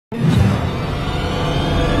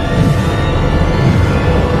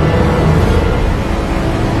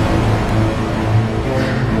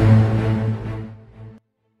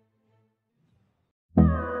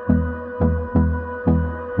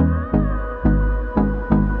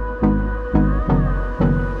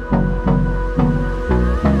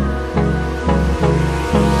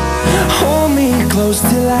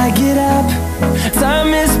close till I get up.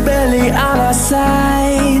 Time is barely on our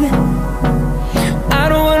side. I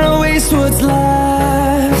don't wanna waste what's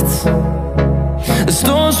left. The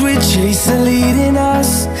storms we chase are leading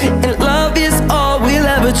us, and love is all we'll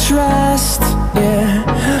ever trust. Yeah,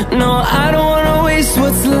 no, I don't wanna waste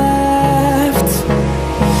what's left.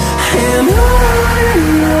 And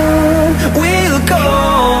on we'll go,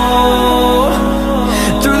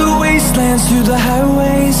 through the wastelands, through the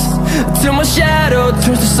highways, till my shadow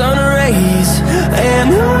turns to sun rays. And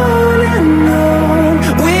on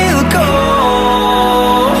we'll go,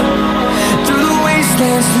 through the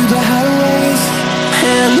wastelands, through the highways,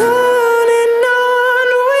 and on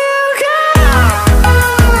we'll go.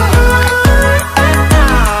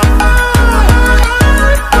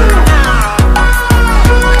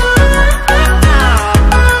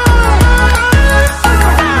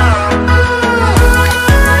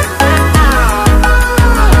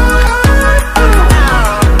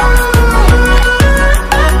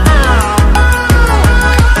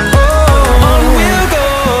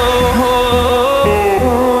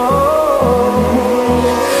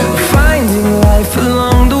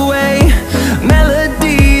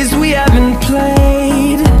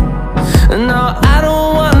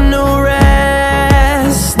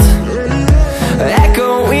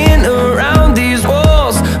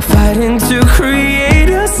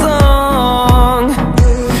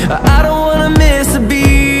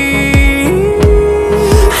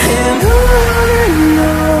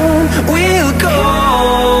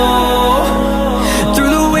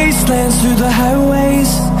 Through the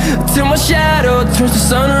highways, till my shadow turns to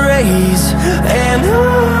sun rays. And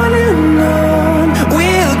on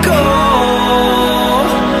we'll go,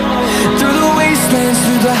 through the wastelands,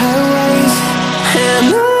 through the highways, and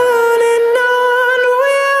on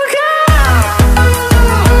we'll go.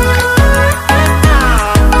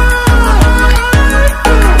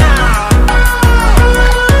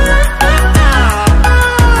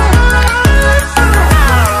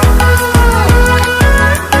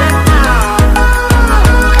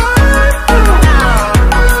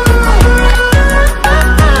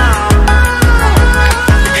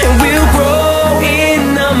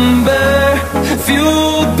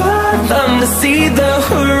 See the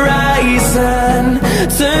horizon,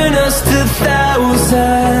 turn us to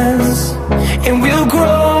thousands, and we'll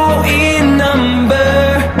grow in number,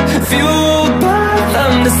 fueled by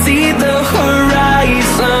them. To see the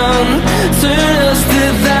horizon, turn us to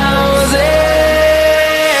thousands,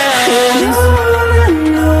 and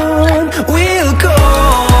on we'll go,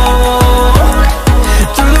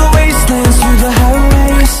 through the wastelands, through the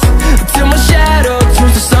highways, till my shadow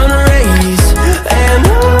turns to sun rays. And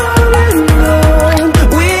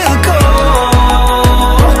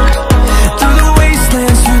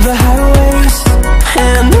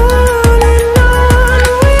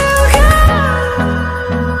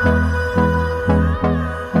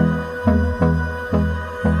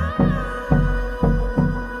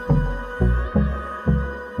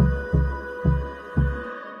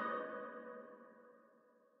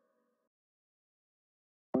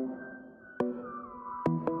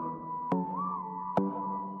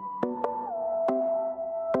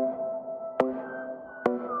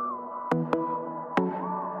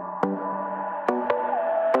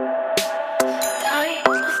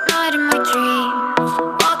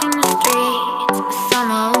walking the streets, a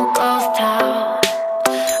summer ghost town.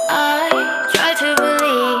 I